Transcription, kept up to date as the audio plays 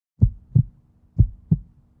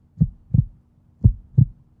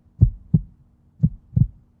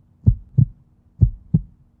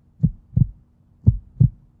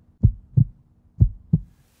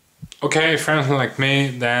Okay, for anything like me,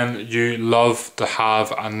 then you love to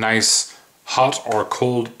have a nice hot or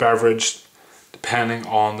cold beverage depending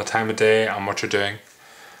on the time of day and what you're doing.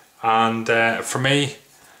 And for me,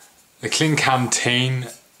 the Klean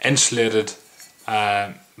Kanteen insulated,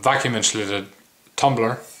 vacuum insulated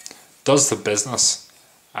tumbler does the business.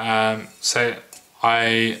 I'm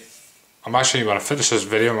actually, when I finish this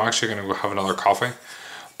video, I'm actually going to go have another coffee.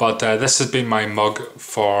 But this has been my mug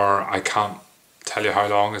for, I can't tell you how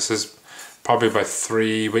long. This is probably about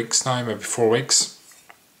 3 weeks now, maybe 4 weeks.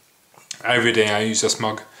 Every day I use this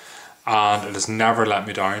mug and it has never let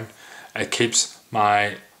me down. It keeps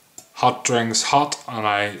my hot drinks hot, and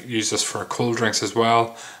I use this for cold drinks as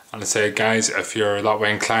well. And I say, guys, if you're that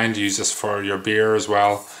way inclined, use this for your beer as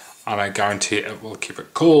well, and I guarantee it will keep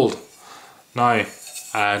it cold. Now,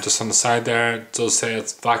 just on the side there, it does say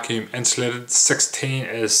it's vacuum insulated.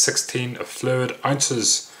 16 fluid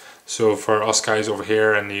ounces. So for us guys over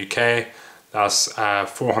here in the UK, that's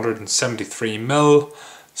 473 ml.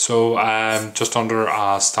 So just under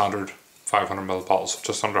a standard 500 ml bottle, so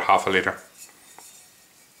just under half a litre.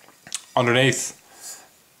 Underneath,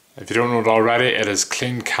 if you don't know it already, it is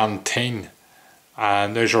Klean Kanteen.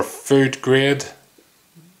 And there's your food grade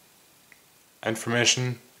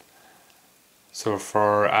information. So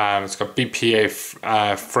for it's got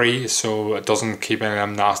BPA free, so it doesn't keep any of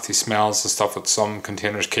them nasty smells and stuff that some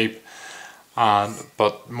containers keep.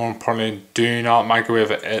 But more importantly, do not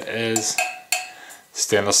microwave it. It is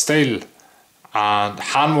stainless steel and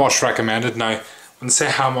hand wash recommended. Now, when I say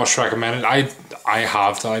hand wash recommended, I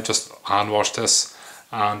just hand washed this,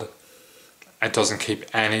 and it doesn't keep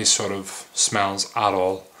any sort of smells at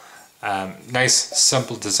all. Nice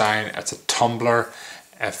simple design. It's a tumbler.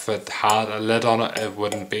 If it had a lid on it, it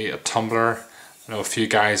wouldn't be a tumbler. I know a few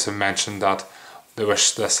guys have mentioned that they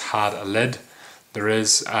wish this had a lid. There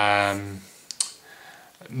is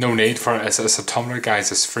no need for it. It's a tumbler,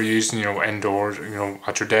 guys. It's for using, indoors,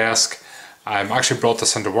 at your desk. I actually brought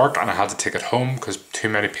this into work and I had to take it home because too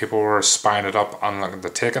many people were spying it up and looking to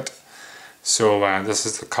take it. So this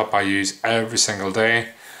is the cup I use every single day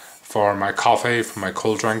for my coffee, for my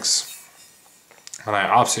cold drinks, and I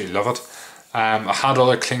absolutely love it. I had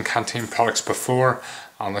other Klean Kanteen products before,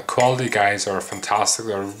 and the quality, guys, are fantastic.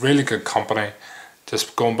 They're a really good company.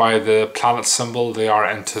 Just going by the planet symbol, they are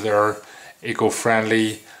into their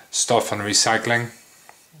eco-friendly stuff and recycling.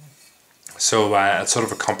 So it's sort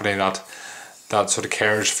of a company that sort of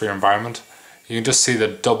cares for your environment. You can just see the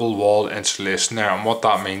double wall insulation there, and what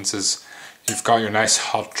that means is you've got your nice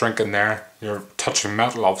hot drink in there. You're touching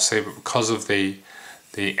metal obviously, but because of the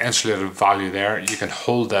insulated value there, you can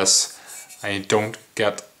hold this and you don't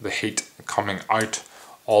get the heat coming out.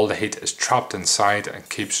 All the heat is trapped inside and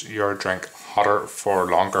keeps your drink hotter for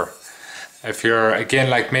longer. If you're again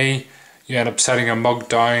like me, you end up setting a mug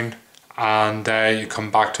down and you come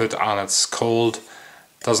back to it and it's cold.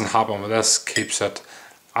 Doesn't happen with this, keeps it.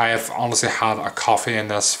 I have honestly had a coffee in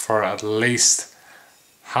this for at least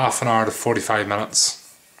half an hour to 45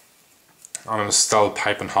 minutes and it was still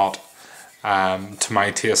piping hot to my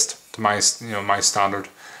taste, to my standard.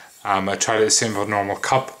 I tried it the same with a normal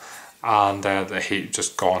cup and the heat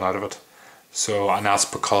just gone out of it. So, and that's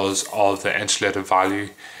because of the insulated value.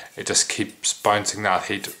 It just keeps bouncing that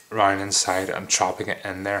heat around inside and trapping it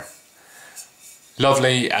in there.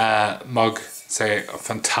 Lovely mug, say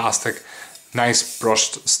fantastic, nice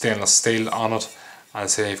brushed stainless steel on it,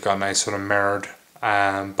 and say you've got a nice sort of mirrored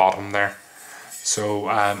bottom there.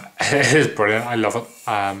 So it is brilliant. I love it.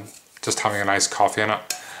 Just having a nice coffee in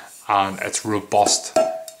it, and it's robust.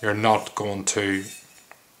 You're not going to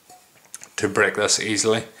break this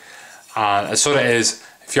easily, and it sort of is.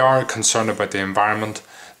 If you are concerned about the environment,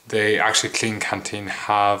 they actually Klean Kanteen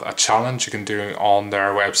have a challenge you can do on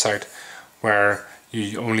their website where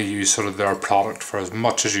you only use sort of their product for as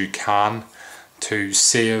much as you can to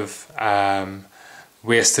save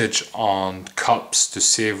wastage on cups, to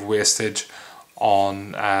save wastage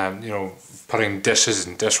on putting dishes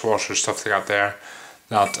and dishwasher stuff like that there.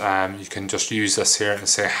 That you can just use this here and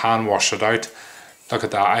say hand wash it out. Look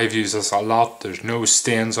at that, I've used this a lot. There's no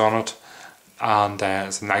stains on it, and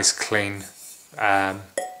it's a nice clean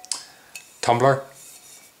tumbler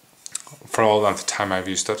for all the time I've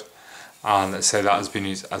used it. And I say that has been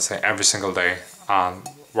used, I say, every single day and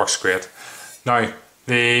works great. Now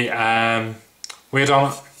the weight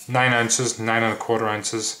on it, 9 ounces, 9¼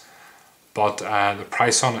 ounces, but the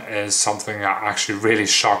price on it is something that actually really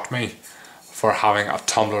shocked me for having a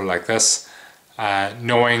tumbler like this.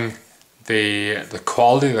 Knowing the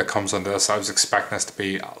quality that comes on this, I was expecting this to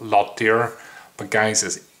be a lot dearer, but guys,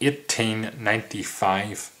 it's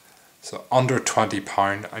 $18.95, so under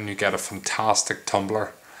 £20, and you get a fantastic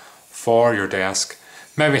tumbler for your desk.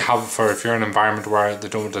 Maybe have it for if you're in an environment where they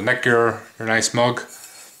don't want to nick your nice mug.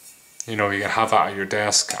 You know, you can have that at your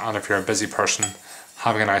desk, and if you're a busy person,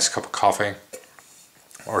 having a nice cup of coffee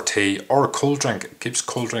or tea or a cold drink. It keeps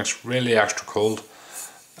cold drinks really extra cold,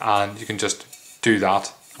 and you can just do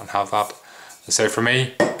that and have that. I say for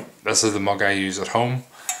me, this is the mug I use at home,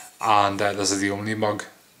 and this is the only mug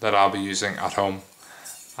that I'll be using at home,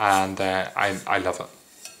 and I love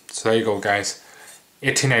it. So there you go, guys.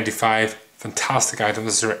 $18.95, fantastic item.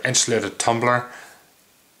 This is your insulated tumbler,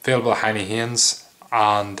 available at Haynes,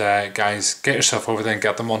 and guys, get yourself over there and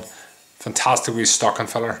get them one. Fantastic wee stocking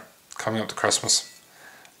filler coming up to Christmas,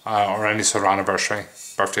 or any sort of anniversary,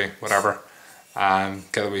 birthday, whatever.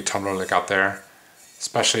 Get a wee tumbler like that there,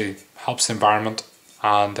 especially helps the environment.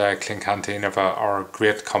 And Klean Kanteen are a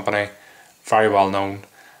great company, very well known,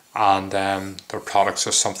 and their products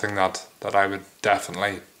are something that I would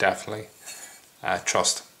definitely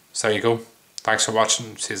trust. So there you go. Thanks for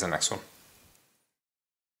watching. See you in the next one.